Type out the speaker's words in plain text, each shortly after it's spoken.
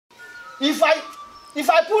If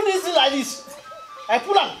I pull this like this, I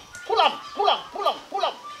pull up.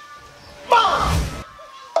 Bam!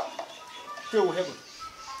 Tew heaven.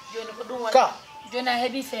 Joni ko dum Ka. Jona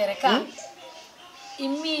hebi fere ka.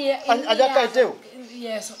 Imi Aja kay tew.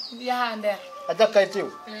 Yes, ya nder. Aja kay tew.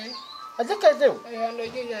 Aja kay tew. Ya ndo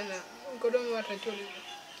jijana. Ko dum wata toli.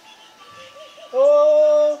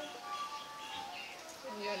 Oh.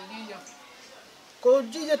 Ya jija. Ko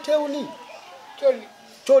jija tew ni.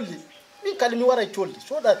 Toli. Min kadi mi wara cholli.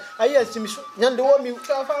 So that ayi simi nyande wo mi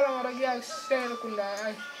Ta fala mara giya sen kunda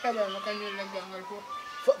ay heba makanyo la gangal ko.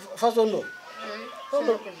 façon no.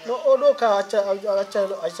 No odo ka acha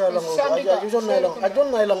la ngodo.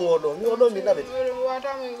 Ajon na la ngodo. Mi odo mi nabe.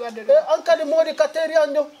 Wata mi wadde. An kadi modi kateri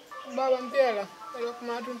anjo. Baba mpela. Elo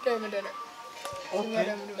kuma tun temedere.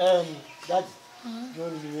 Okay. Dad.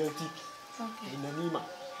 Joni mi wenti. Okay. Inanima.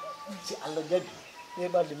 Si Allah jadi. E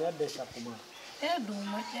baldi mi adde shakuma.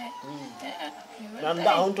 Duma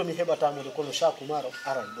Nanda honto mi hebata mo ko no shakumaro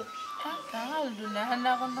aran do.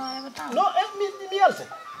 Anda ko no hebata. No, mi alse.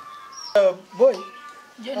 Boy.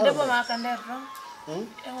 Jonde ba maka nder don.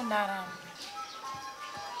 E on daram.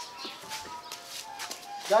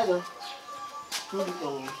 Jaja. Tuli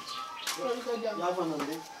on. Ya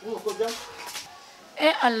fanande. Ko jam.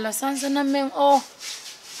 Allah sansana men o.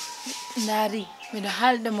 Ndari mi da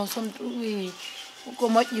halde mo somtu wi ko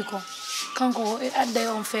moƴƴi ko. Kanko e adday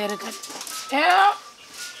on feere kat.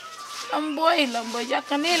 Lamboy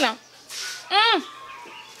jakkanila.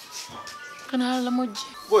 Kana la mojji.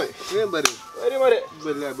 Boy, bari mare.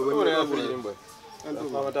 Bella boy.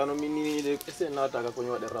 Famatano minni de esen nata ka ko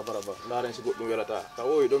nyode raba. Ndaren si goddum welata. Ka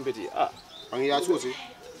woyi don peti. An ya susi.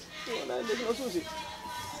 Wala de no susi.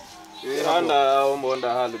 Anda o mo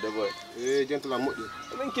nda halude boy. Gentla moddi.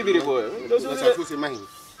 Min kibiri boy. Do susi mahi.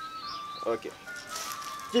 Okay.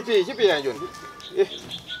 Jipi ya John. Hey.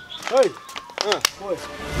 Boy.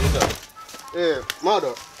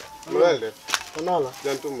 Mado. Welde. Kanala.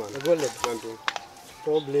 Jantum man. Golle. Jantum.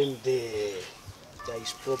 Problem there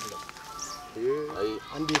is problem. Ai.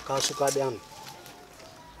 Andi kasuka de an.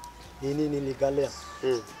 Ni galle.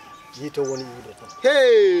 Yito woni yude to.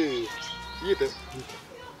 Hey. Yite.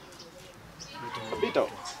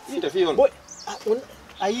 Yite fi on. Boy.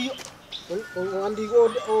 Ayi andi o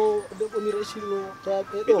de boni resino ta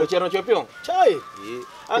do cerno chopion chai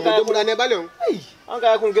anga mu dane balon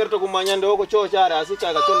anga kun gerto ko manyande o ko chochare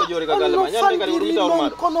asika ga tollo jori ga galle manyande ga wuri tawr ma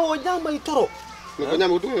kono o nyama itoro ko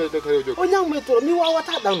nyama dum de kayo jog o nyama itoro mi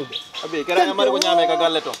wawata danude abi kera amare ko nyame ga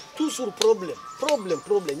galle to toujours problem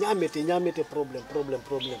nyamete problem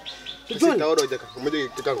joni tawdo jaka mo jogi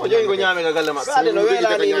kitan ko jogi ko nyame ga galle ma ade no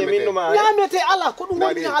wela ni minnu ma nyamete ala ko dum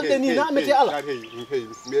woni alde ni nyamete ala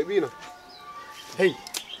me bino hey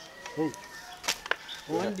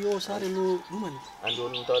wandi o sare no dumani ando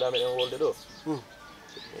ni tawda me den wolde do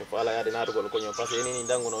e fala yade nato ko nyo parce ni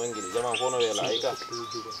dangu no wengili jama ko no wela ay ka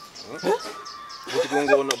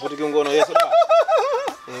buti ngono yeso da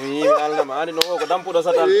mi alna ma ande no ko dampudo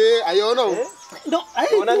satal ayo no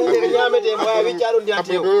ay onani ni nyamete mo wi ciaru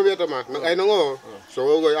ndiante do weta ma ay no ngo so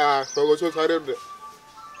go so sare de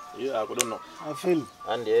ko don no a fen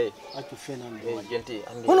ande atu fenan genti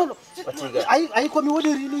ande no patiga ay ko mi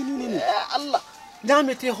woderi ni Allah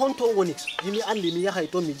nyamete honto woni yimi andi mi yahay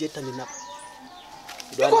to mi jettani na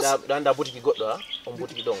danda butiki goddo on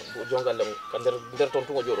butiki don jongal lam der ton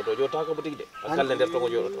to jodo to jota ka butiki de akalle der to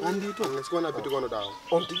jodo to andi to ko na butiki ono da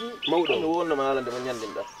on tigi mawdo no wonna ma alande ma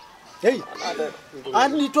nyandin da hey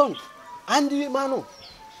andi ton andi mano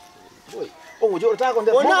boy o jodo ta ko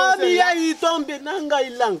der ona mi yayi tombe nanga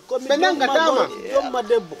ilang ko mi nanga tama domma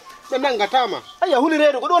debbo nanga tama aya huli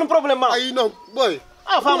redo ko don problem ma ay no boy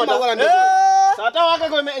fama da sa tawa ka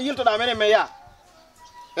ko me yilto da mene me ya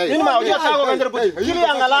ini ma oja ta ko gander buti kili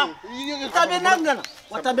angala tabenanga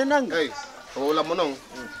watabenanga hey o la monon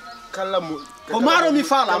kala mu ko maro mi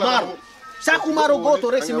fala maro saku maro goto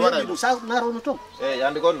resi mi yidu saku maro no to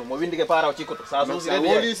yandi gonno mo windi ke para o cikoto sa so sire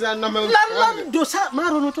woli sa na me lan do sa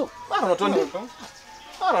maro no to kala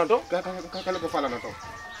ko fala na to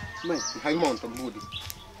mai hay mon to budi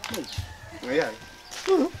mai ay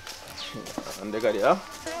ande gadi ha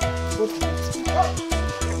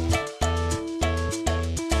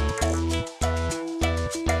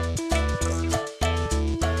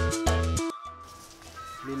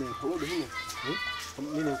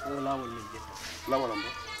minen ko lawol min jetta lawol am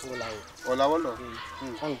o lawol do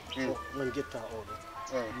man jetta o do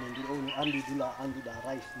min dil on andi dula andi da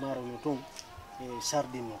rice maro no ton e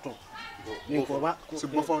sardine no ton min ko ba si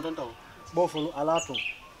bofo ton taw bofo ala ton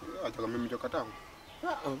ajaga min jokata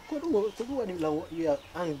ko ɗum waɗi law wiya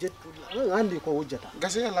an jettu andi ko wujjata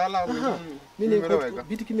gasi la minen ko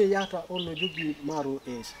bitiki me yata on no jogui maaro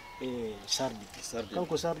e sardi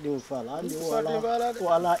kanko sardi on fala andi o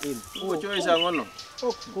ala en o coysa ngonno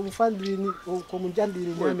ko mo fandiri ni ko mo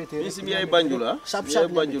jandiri nyamete mi simi ay banjul ha sab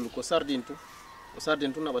banjul ko sardin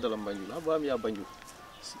tu naɓatala banjul ha bam ya banjul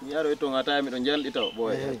mi yaro to ngata mi do jaldi taw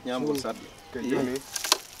boy nyamgol sardi joni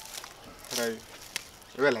ray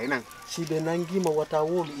wela inan si ɓe nangima wata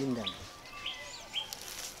wolu indan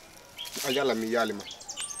a yalla mi yalima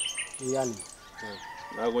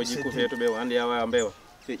nago jikku feeto ɓe andi yawa mbewa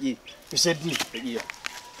fe ƴi ɓe seddi fe ƴiya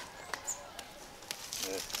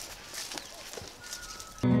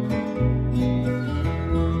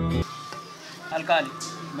alkali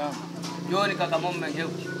joni kaka mom men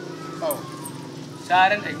hewti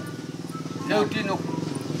saare nde hewti nokku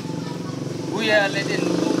wuya leɗen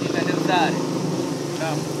duuɗi ka nder saare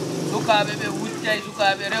sukaɓe ɓe wuccay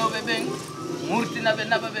sukaɓe rewɓe ɓen murtina ɓe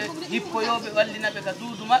naɓa ɓe hippoyoɓe wallina ɓe ka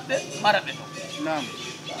duudu maɓɓe mara ɓe to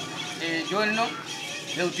e joni noon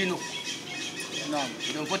hewti nokku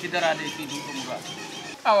ɗon foti darade e fiiɗum ɗum ga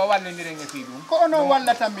awa wallodiren e fiiɗum ko onon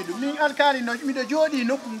wallatanmi ɗum min alkali no miɗo jooɗi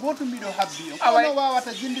nokku gotum miɗo habbi on ono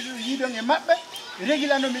wawata jindiɗo yiidon e maɓɓe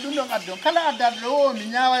régilanomi ɗum ɗon addon kala addaɗo ɗo o mi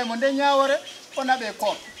ñawa mo nde ñawore o naɓe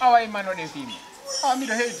koot awa immanoɗen fiimi awa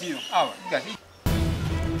miɗo hewti on awa gasi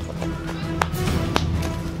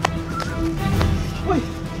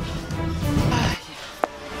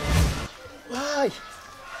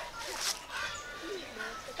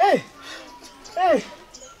Ay. Hey.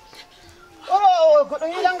 Oh, ko ɗum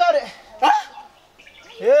yilangade.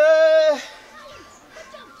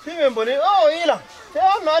 Fimi boni. Oh, yilang. Te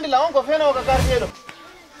on no andi la on ko feno ka quartier ɗo.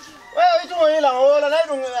 Itu mo yilang o wala nay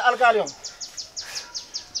ɗum alkali on.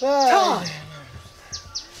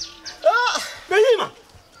 Ɓe yima.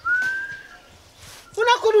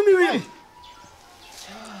 Wona ko ɗum mi wi.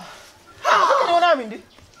 Ko wona min di.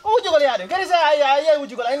 O jogol yaade kadi sa ay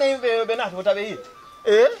wujigol ay nay be naati ko tabe yi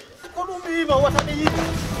ko dum bi ma wata be yi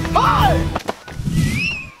hay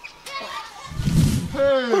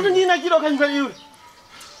ko ni na kilo kan ko yuri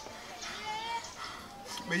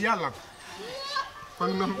be yalla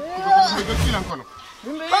kon no ko kilan kono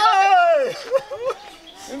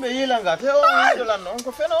mbe yilanga te o yidolan non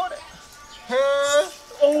ko feno de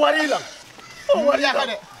o wari lan o wari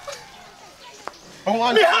yakade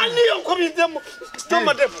mi hanni on ko mi dem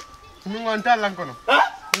toma debbo mi wan talan kono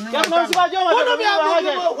ya non si va joma ko mi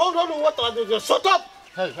haje ko do wata shut up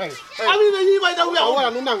hey ami be yi bay daw ya wala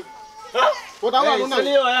nu nang wata wala nu nang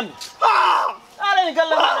seliyo yan ala ni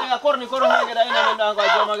kala ya korni koro hege da ina nda ko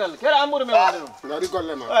joma gal kera amuru me wonde non ngari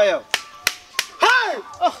golle ma ayo hey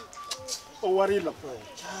o wari la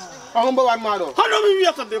on mbo wan ma do hono mi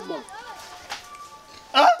wiyata debbo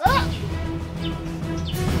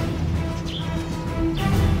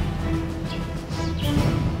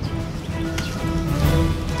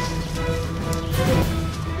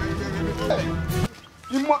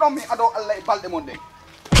immo ɗon mi ado Allah e balɗe mon ɗen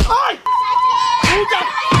ay hujan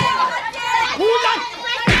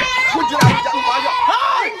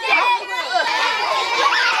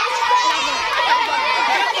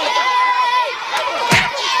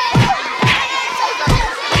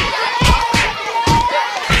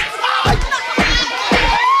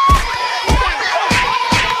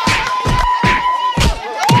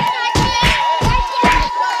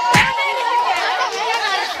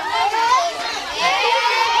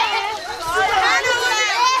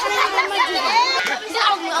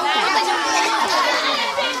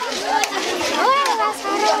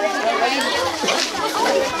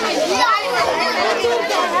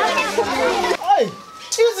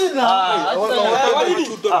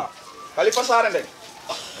kali pasare ndeng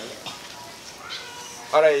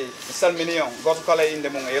aray salmini on goto kala inde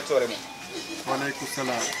mum e yettore mum waleykum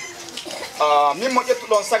salam min mo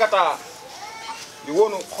ƴettuɗon sagata mi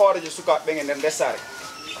wonu hooreje sukaɓe ɓen e nder ndessare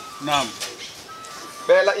nam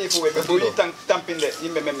ɓe laƴi fu ɓe ɓooyi tampinde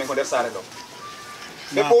yimɓe men ɓen ko nder sare ɗo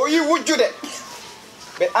ɓe ɓooyi wujjude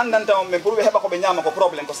ɓe andanta on ɓen pour ɓe heɓa koɓe ñama ko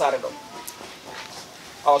probléme ko sare ɗo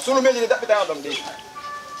awa sulumeji ɗi ɗaɓɓitano ɗon ɗi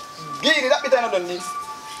giɗi ɗaɓɓitano ɗon ni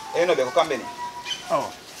eno ɓe ko kamɓe ni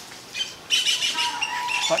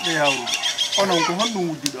faɗɗe yawru onon ko honɗum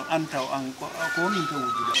wujjuɗo an taw an ko honɗum taw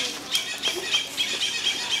wujjuɗo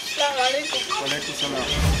Assalamu alaikum. waleykum salam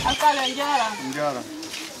Alkala njara. jara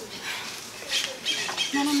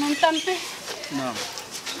Nana men tampi. nam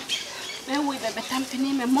Ɓe wuyɓe ɓe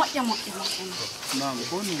tampinime moƴƴa. nam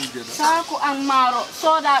ko woni wujjeɗo Saku an maaro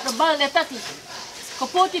sodaɗo balɗe tati. Ko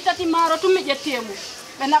poti tati maaro tumi ƴettemo.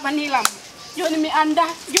 Ɓe naɓanilam. Joni mi anda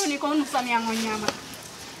joni ko hono sami an on ñamata.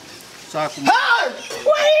 saku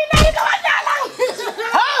way nay do dala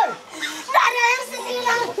hay dara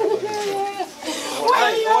yersila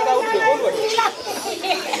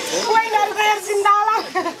way dara ko yersindala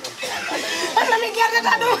ala mi gerde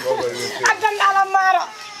tadu adan dala maro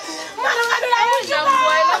maro ngadu la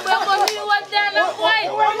Lamboy ko mi wadana way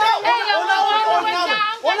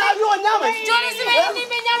wala bi o nyama joni sibe ni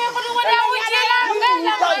be nyama ko do wada wujela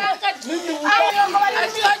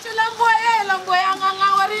Lamboy anga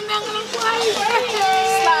wari nang Lamboy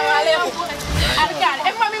assalamu alaikum arkal e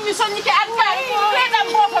fami mi sonni ke arkal le dam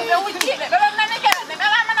ko ko be wujile be non nane ke ne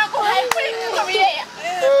mala mana ko hay ko mi yeya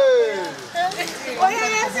oya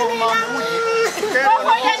yersila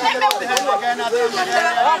ko ya ne be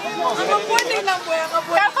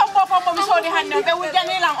ka ko bo mi sodi hanne be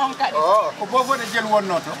wujani lan on kadi ko bofo de jel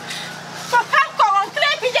wonno to ko kanko on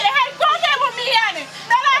crepi jele hay ko be mo mi yani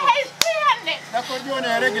dala hay hanne dako joni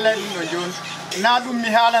régla dum no joni na dum mi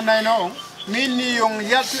haala nayno on min ni yon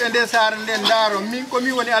yattu e nde saare nde ndaro min ko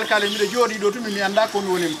mi woni alkali mi do jodi do tumi mi anda ko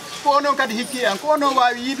woni ko non kadi hikki an ko non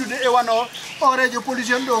wawi yidude e wano o radio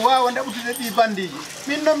pollution do wawa ndabutude di bandiji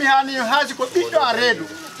min no mi haani haasi ko biddo a reedu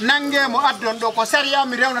nangemo addon do ko sariya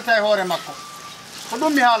mi rewnata e hoore makko ko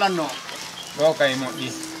dum mi haalanno do kay mo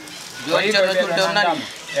di joni to do nani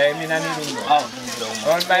e mi nani dum do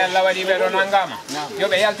on bay Allah wadi be do nangama yo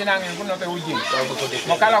be yaltina ngin kunno be wujji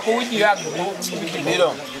mo kala ko wujji ak ni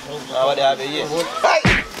do wadi habe ye hay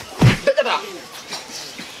dekata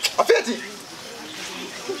afeti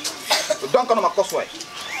donc no makko way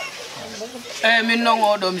min non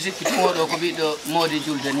oɗo mi sikki tun oɗo ko ɓiɗɗo moodi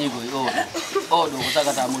julde ni goy oɗo ko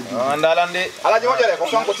sagata mo julde andalande alaji moƴƴere ko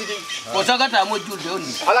kanko tigi ko sagata mo julde on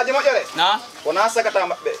ni alaji moƴƴere na wona sagata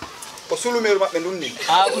maɓɓe ko sulumeru maɓɓe ndunni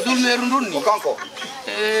ko sulumeru ndunni ko kanko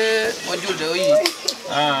mo julde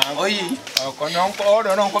o yi ko non ko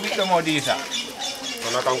oɗo non ko ɓiɗɗo mo diisa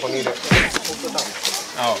wona kanko ni de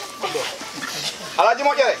alaji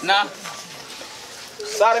moƴƴere na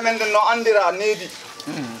saare men nden no andira needi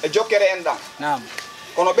e jokkere en ɗam nam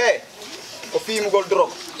kono ɓe ko fiimugol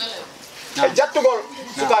drogue e jattugol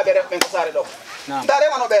sukaaɓe rewɓe ko saare ɗo nda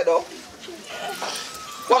remano ɓe ɗo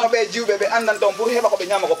wono ɓe jiwɓe ɓe andan ton pour heɓa koɓe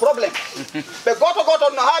ñama ko probléme ɓe goto goto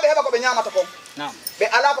no haa ɓe heɓa koɓe ñamata kon ɓe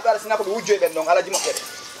ala koɓe ala sina koɓe wujjoy ɓen ɗon alaji moƴƴere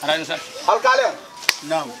alkale on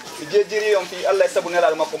nam mi jejjiri on fi Allah e sabu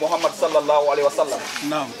nelaɗo makko Mouhammad sallllahu alayhi wa sallam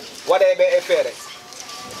nam waɗe ɓe e feere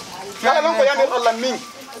kala noon ko yamirɗollam min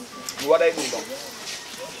mi waɗay ɗum ɗon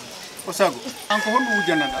o sago an ko honɗum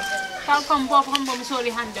wujjananɗa kal kom bofo hombo mi sori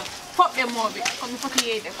hande foɓɓe moɓe komi foti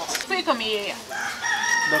yeyde ko fuy komi yeeya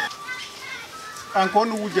an ko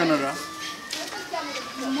honɗum wujjananɗa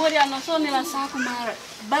mori Allah sonira saku mara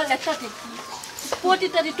balɗe tati poti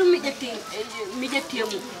tati tum mi ƴetti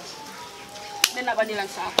mum ɓe naɓaniran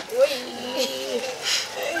saku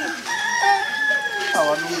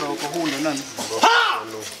awa ɗum ɗo ko hunde nan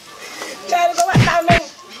cari ko waɗɗa men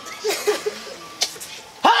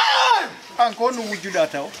an ko honɗum wujjuɗa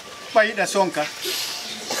taw ɓayiɗa sonka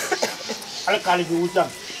alkali ji wujjan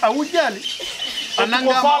a wujjali a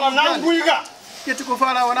nangama nanguyga ƴetti ko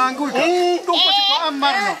faala wona guyka ɗum koti ko an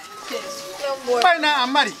marno ɓayna an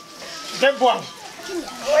mari debbo am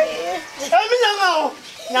e mi ñanga o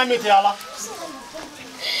ñamete ala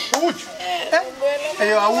ko wujju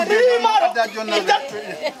eyo a wudde adda jonnaɓe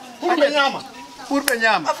ɓurɓe ñama ɓurɓe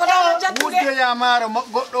ñama wuddoya maaro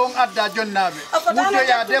goɗɗo on adda jonnaɓe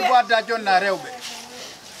wuddoya debbo adda jonna rewɓe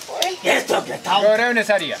ɗo rewne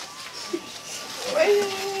sariya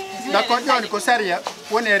d'accord joni ko sariya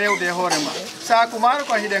woni e rewde e hoore ma saku maaro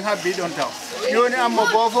ko hiɗen habbi ɗon taw joni ammo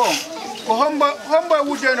boofo on ko hombo e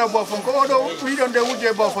wuddoyno boofon ko oɗo wiɗon nde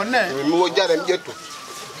wuddoye boofon ne mi wojjade mi ƴettu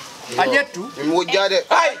a ƴettu mi wojjade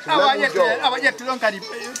awa ƴettu ɗon kadi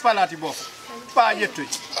palati boofo pa a ƴettoy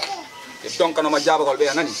donc no ma jabagol ɓe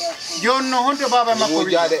a nani joni no honto baba makko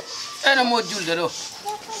wojjade ene mo julde ɗo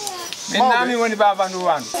min nami woni baba ndu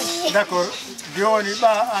wandu d'accord joni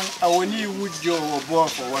ɓa an a woni wujjowo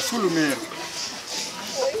boofo wa sulumeru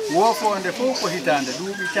wofo nde fof ko hitande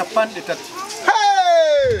duuɓi capanɗe tati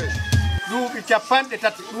duuɓi capanɗe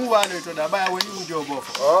tati ɗum waloytoɗa ɓa a woni wujjowo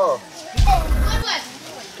boofo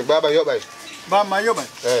to baba yoɓay bamma yoɓay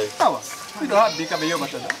awa miɗo habbi kaɓe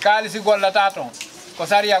yoɓataɗa kalisi gollata toon ko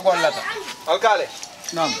sariya gollata alkale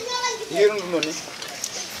nam yeru ɗum noon ni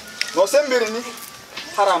no sembiri ni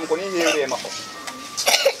haram ko ni heewi e makko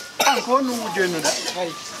an ko honɗum wujjoynoɗa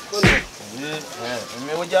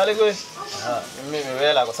mi wujjali koy mi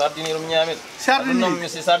weela ko sardini ɗum ñaamil sardini non mi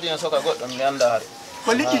si sardini soka goɗɗo mi anda haare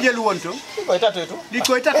ko liƴƴi jelu won toon koye tatoy to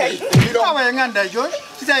likkoye tatoy awa e ganda joni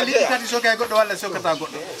si tawi liƴƴi tati soka e goɗɗo walla sokata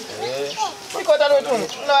goɗɗo Ko tan tun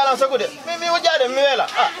na sagude mi wujade mi wela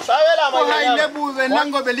sa wela ma ko hay nebuɓe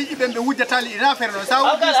nangoɓe liƴƴi ɓen ɓe wujjatali rafere ɗo sa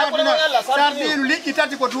wujji sardinu liƴƴi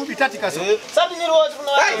tati ko duuɓi tati kaso sardinir woji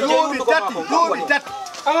duuɓi tati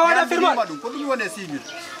ama waɗa firma ɗum ko ɗum woni simil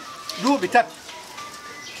duuɓi tati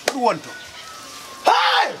ɗum wonto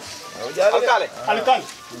alkali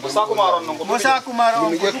Musa Kumar on ko Musa Kumar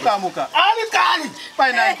on ko duka muka alkali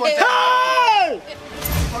bayna ko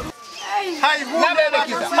hay hunde be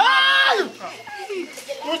kita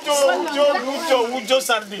Ujo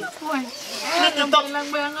sardi ni tak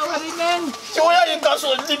coya yang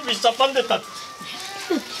kaso ni bisa pandai tak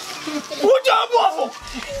ujo apa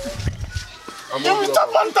yang bisa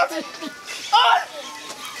pandai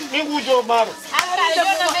ni ujo baru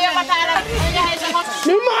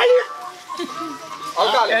ni mai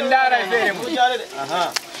alkali endara fere mu aha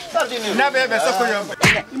na bebe sokoyo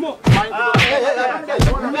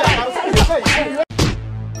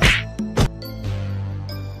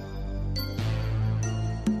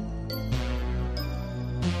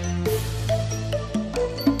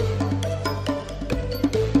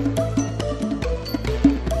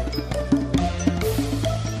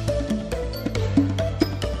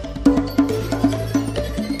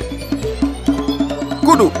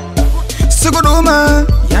kudu suguduma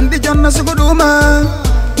yandi jonna suguduma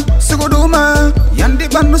suguduma yandi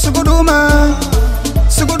bannu suguduma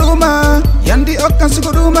suguduma yandi okkan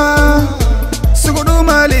suguduma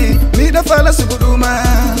suguduma li mi da fala suguduma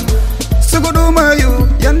suguduma yu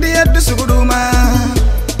yandi yaddu suguduma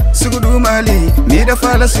suguduma li mi da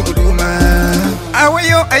fala suguduma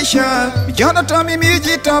awayo aisha mi jona to mi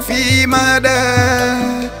jito fi mada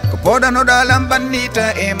ko poda no dalam banita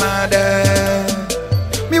e mada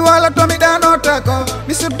mi wala to mi danota ko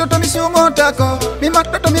mi suddo to mi sungota ko mi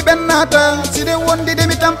matto to mi bennata side wondi de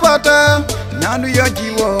mi tampata nanu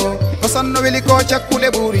yojiwo ko sanno weli ko cakkule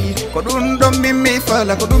buri ko dum dom mi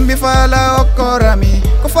fala ko dum mi fala okorami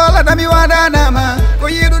ko fala dami wadanama ko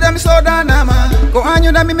yidu dami sodanama ko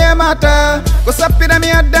anyu dami memata ko sappi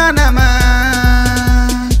dami addanama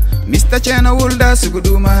Mr. Cheno wulda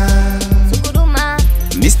suguduma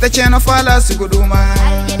Mr. Cheno fala suguduma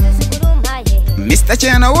Mr.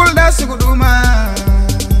 Cheno wulda suguduma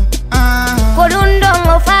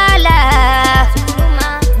Kodundongo fala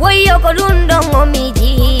Woyo kodundongo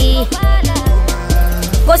miji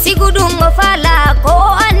Ko sigudungo fala Ko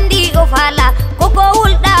andi o fala Koko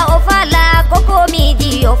wulda o fala Koko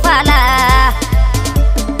miji o fala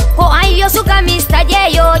Ko ayo suka Mr.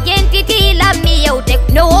 Jeyo Jentiti lami yautek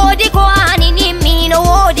No wodi ko ani nimi No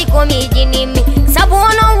wodi ko miji nimi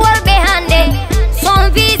Sabuono worbe hande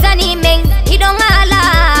Son visa ni meng Idong ala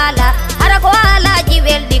Harako ala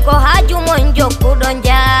jiveldi ko haju monjo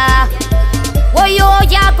kudonja Woyo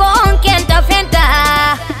jako onkenta fenta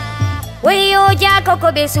Woyo jako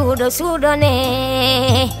kobe sudo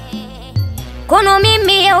ne Kono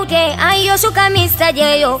mimi yaute ayo suka Mr.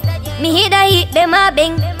 Jeyo Mi hida hibe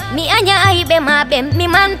mabeng Mi anya hibe mabeng Mi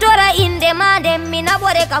mantora inde madem Mi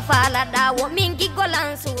nabore kafala dawo Mingi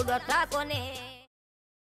golan sudo takone